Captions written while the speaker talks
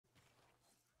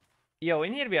Yo,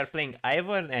 in here we are playing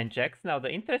Ivern and Jax. Now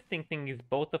the interesting thing is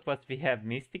both of us we have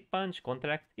Mystic Punch,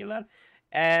 Contract Killer,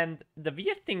 and the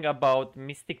weird thing about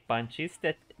Mystic Punch is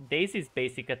that Daisy's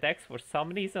basic attacks for some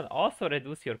reason also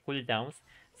reduce your cooldowns.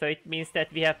 So it means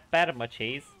that we have Perma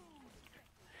Chase.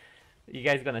 You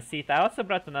guys gonna see it. I also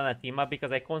brought an Anathema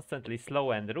because I constantly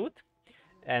slow and root.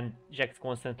 And Jax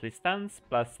constantly stuns,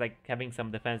 plus like having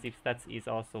some defensive stats is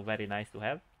also very nice to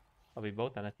have. Are we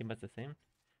both Anathemas the same?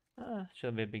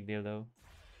 Shouldn't be a big deal though.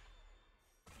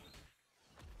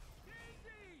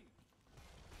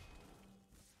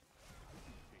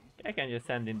 I can just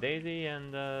send in Daisy,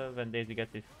 and when Daisy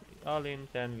gets it all in,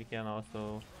 then we can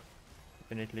also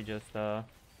definitely just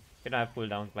we don't have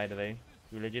cooldowns, by the way.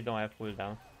 We legit don't have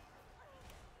cooldown.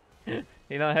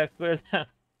 We don't have cooldown.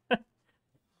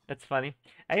 That's funny.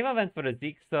 I even went for a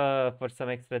Ziggs for some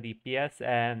extra DPS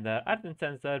and Ardent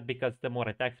Sensor because the more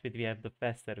attack speed we have, the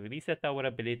faster we reset our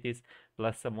abilities.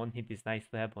 Plus, some one hit is nice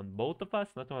to have on both of us,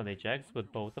 not only Jax,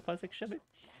 but both of us actually.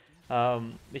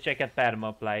 Which I can perma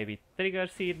apply with Trigger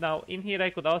Seed. Now, in here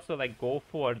I could also like go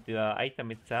for the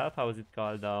item itself. How is it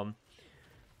called?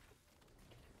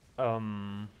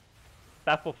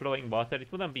 Staff of Flowing Water. It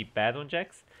wouldn't be bad on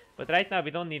Jax, but right now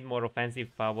we don't need more offensive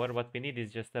power. What we need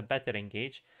is just a better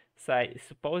engage. So I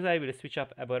suppose I will switch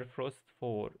up Everfrost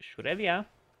for Shurelia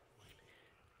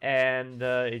and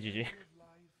GG.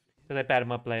 Because I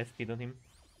perma apply speed on him.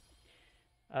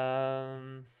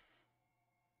 I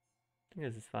think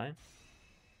this is fine.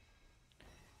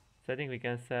 So I think we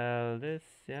can sell this,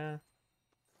 yeah.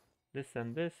 This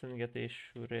and get a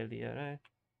Shurelia, right?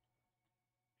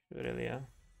 Shurelia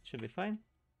should be fine.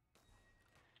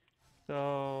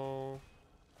 So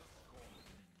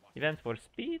event for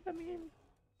speed, I mean,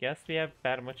 guess we have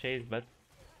perma chase, but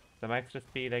some extra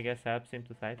speed I guess helps him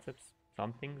to sidestep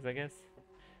some things, I guess.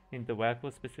 In the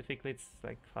vehicle specifically it's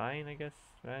like fine, I guess,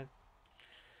 right?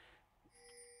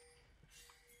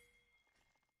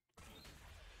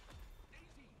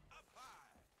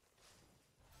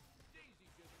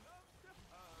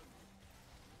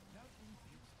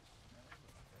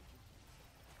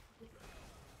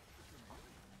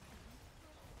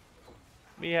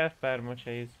 We have perma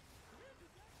chase.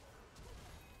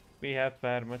 We have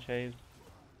perma chase.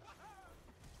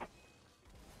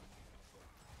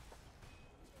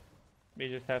 We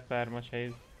just have perma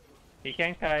chase. He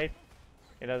can kite.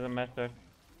 It doesn't matter.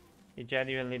 It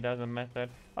genuinely doesn't matter.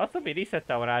 Also, we reset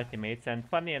our ultimates, and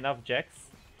funny enough, Jax,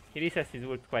 he resets his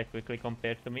ult quite quickly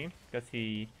compared to me, because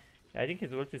I think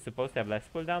his ult is supposed to have less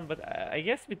cooldown, but I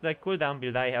guess with like cooldown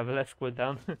build I have less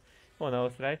cooldown. Who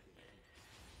knows, right?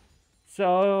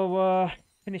 So,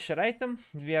 finisher item.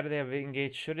 We are there, we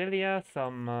engage Shurelia,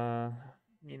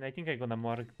 I think I'm gonna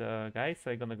mark the guy,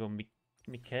 so I'm gonna go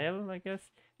Mikhail, I guess.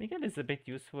 Mikhail is a bit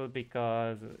useful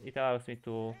because it allows me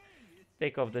to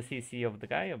take off the CC of the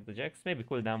guy, of the Jax. Maybe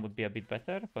cooldown would be a bit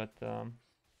better, but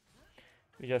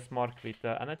we just marked with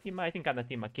Anathema. I think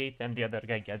Anathema Kate and the other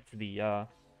guy gets the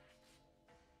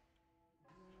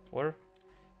or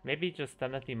maybe just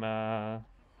Anathema.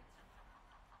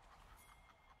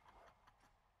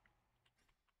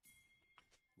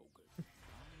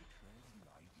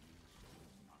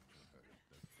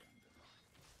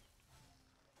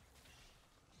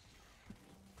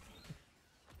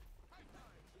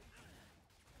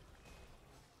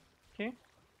 Okay.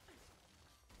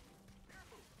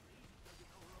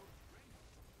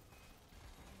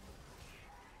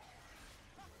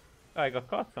 I got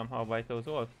caught somehow by those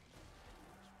wolves.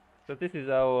 So this is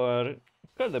our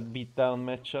kind of beatdown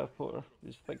matchup, or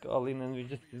just like all in and we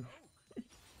just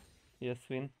yes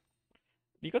win.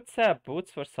 We got Sap boots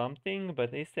for something,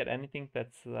 but is there anything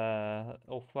that's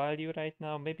of value right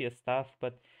now? Maybe a staff,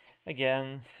 but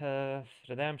again,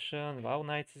 Redemption, Wow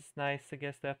Knights is nice, I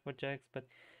guess, to have for Jax, but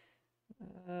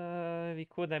we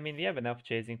could, I mean, we have enough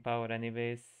chasing power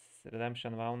anyways.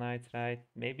 Redemption, Wow Knights, right?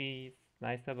 Maybe it's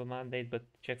nice to have a mandate, but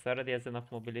Jax already has enough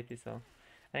mobility, so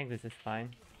I think this is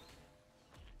fine.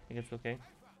 I think it's okay.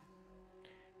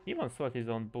 He even sold his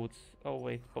own boots. Oh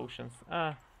wait, potions.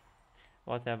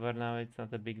 Whatever, now it's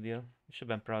not a big deal.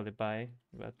 Shouldn't probably buy,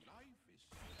 but...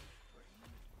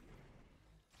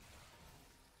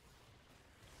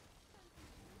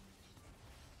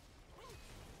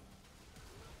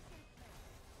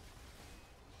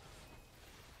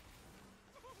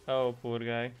 Oh, poor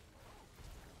guy.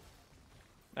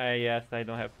 Yes, I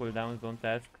don't have cooldowns, don't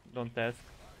ask, don't ask.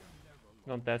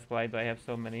 Don't ask why do I have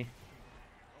so many.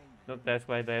 Don't ask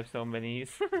why do I have so many.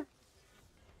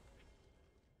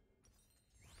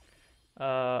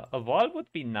 A wall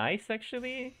would be nice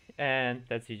actually, and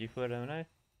that's GG for them, right?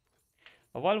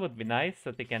 A wall would be nice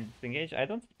so they can disengage. I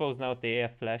don't suppose now they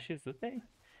have flashes, do they?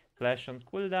 flash on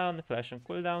cooldown, flash on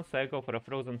cooldown, so I go for a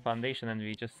frozen foundation and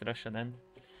we just rush an end.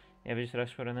 Yeah, we just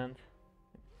rush for an end.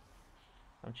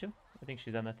 Don't you? I think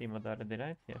she's on the team already,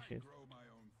 right? Yeah, she is.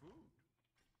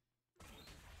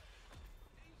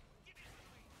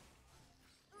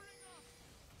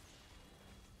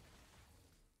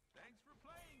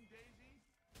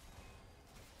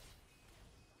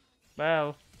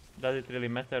 Well, does it really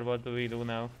matter? What do we do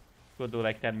now? Could do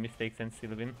like 10 mistakes and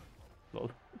still win. Lol.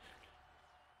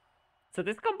 So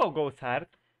this combo goes hard.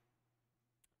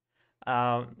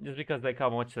 Just because like how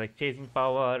much like chasing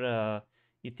power,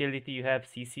 utility you have,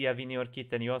 CC have in your kit,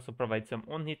 and you also provide some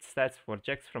on-hit stats for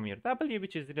Jax from your W,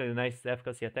 which is really nice to have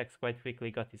because he attacks quite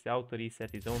quickly, got his auto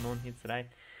reset, his own on-hits, right?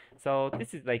 So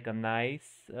this is like a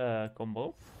nice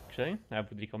combo, actually. I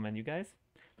would recommend you guys.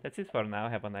 That's it for now,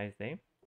 have a nice day.